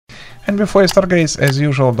And before I start, guys, as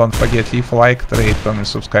usual, don't forget leave a like, rate, comment,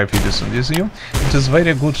 subscribe videos on this view. It is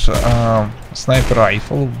very good sniper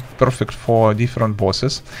rifle, perfect for different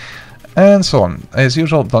bosses and so on. As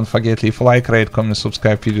usual, don't forget leave a like, rate, comment,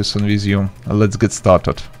 subscribe videos on this view. Let's get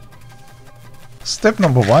started. Step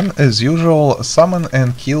number 1, as usual, summon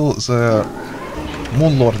and kill the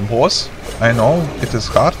Moonlord boss. I know it is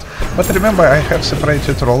hard, but remember I have separate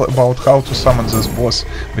tutorial about how to summon this boss,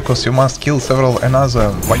 because you must kill several another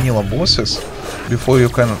vanilla bosses before you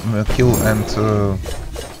can kill and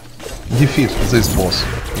defeat this boss,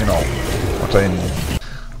 you know what I mean.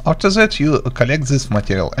 After that you collect this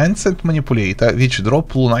material, Ancient Manipulator, which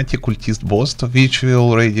drop Lunatic Cultist boss, which we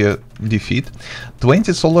already defeat,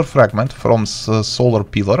 20 solar fragment from solar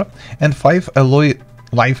pillar, and 5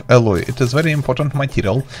 life alloy. It is very important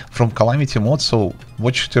material from Calamity mod, so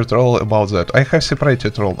watch tutorial about that. I have separate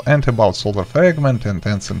tutorial and about solar fragment and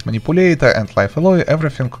Ancient Manipulator and life alloy,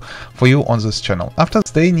 everything for you on this channel. After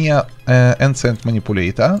stay near Ancient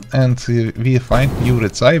Manipulator and we find new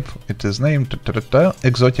recipe. It is named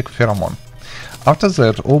Exotic Pheromone. After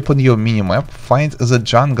that open your minimap, find the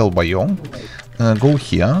jungle biome, go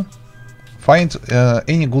here, find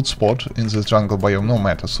any good spot in this jungle biome, no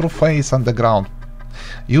matter, through face, underground.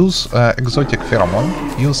 Use Exotic Pheromone,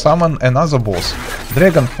 you summon another boss,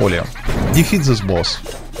 Dragon Folio, defeat this boss.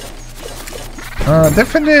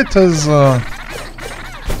 Definitely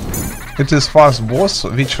it is fast boss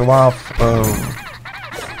which love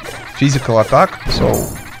physical attack, so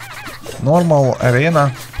normal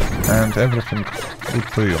arena and everything good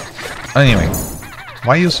to you. Anyway,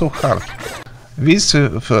 why you so hard? With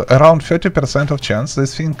around 30% of chance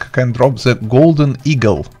this thing can drop the Golden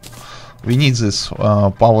Eagle. We need this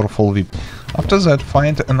powerful whip. After that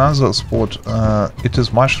find another spot, it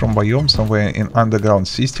is mushroom biome somewhere in underground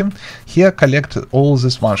system. Here collect all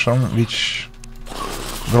this mushroom which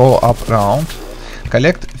grow up around.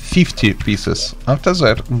 Collect 50 pieces. After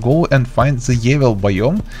that go and find the evil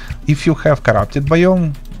biome. If you have corrupted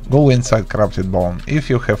biome, go inside corrupted biome.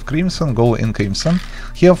 If you have crimson, go in crimson.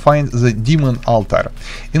 Here find the demon altar.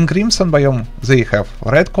 In crimson biome they have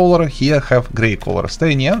red color, here have gray color.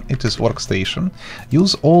 Stay near, it is workstation.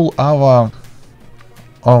 Use all our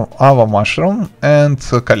mushroom and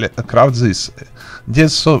craft this.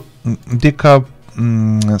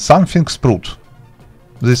 Something sprout.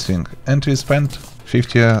 This thing. And we spent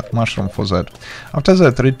 50 mushroom for that. After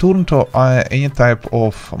that return to any type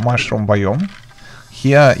of mushroom biome.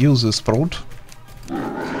 Here use the sprout.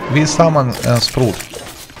 We summon sprout.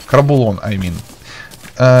 Crabulon, I mean.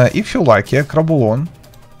 If you like, yeah, Crabulon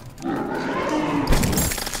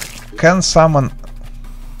can summon.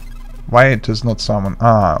 Why it is not summon?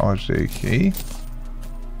 Okay.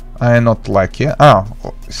 I not like, yeah.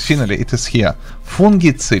 Finally it is here.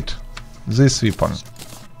 Fungicide. This weapon.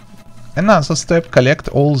 Another step, collect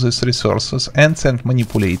all these resources. Ancient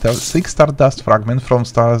Manipulator, 6 Stardust fragment from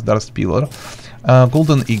Stardust Pillar.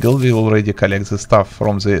 Golden Eagle, we already collect the stuff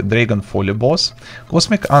from the Dragon Folly boss.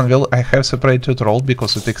 Cosmic Anvil, I have separate tutorial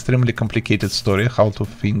because it's extremely complicated story how to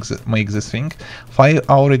make this thing. 5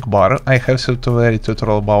 Auric Bar, I have separate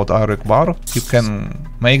tutorial about Auric Bar. You can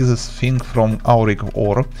make this thing from Auric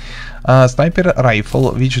ore. Sniper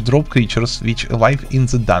Rifle, which drop creatures which alive in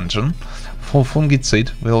the dungeon. For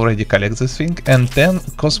Fungicide, we already collect this thing. And then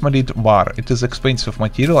Cosmolite Bar, it is expensive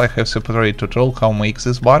material. I have separate tutorial how make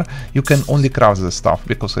this bar. You can only craft this stuff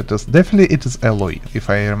because it is definitely it is alloy, if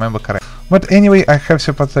I remember correctly. But anyway, I have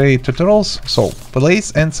separate tutorials. So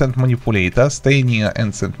place Ancient Manipulator, stay near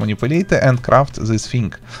Ancient Manipulator and craft this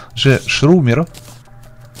thing, the Shroomer.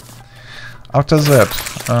 After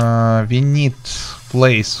that we need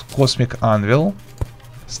place Cosmic Anvil.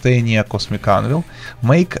 Stay near Cosmic Anvil.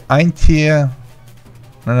 Make anti...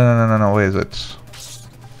 No, where is it?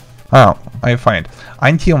 I find.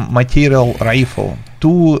 Anti-material rifle.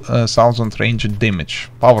 2000 range damage.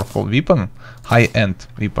 Powerful weapon. High-end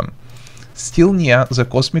weapon. Still near the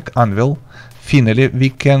Cosmic Anvil. Finally, we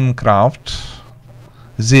can craft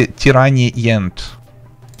the Tyranny End.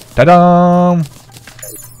 Ta-da!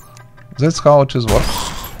 That's how it is works.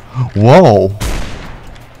 Whoa!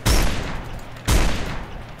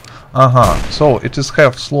 So it is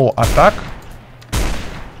have slow attack,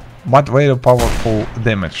 but very powerful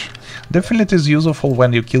damage. Definitely it is useful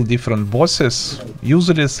when you kill different bosses. Use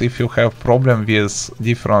this if you have problem with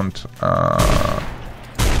different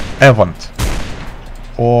event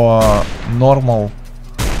or normal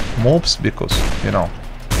mobs, because you know.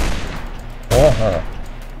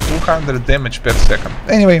 200 damage per second.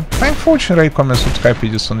 Anyway, thanks for watching, rate, comment, subscribe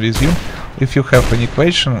videos on this view. If you have any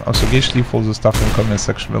question, also leave all the stuff in the comment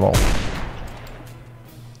section below.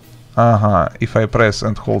 If I press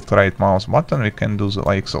and hold right mouse button, we can do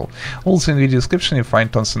like so. Also in the description you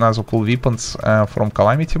find tons and other cool weapons from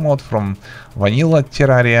Calamity mod, from vanilla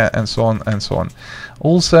Terraria, and so on and so on.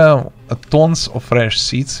 Also tons of fresh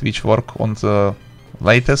seeds which work on the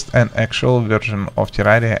latest and actual version of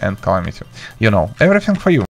Terraria and Calamity. You know, everything for you.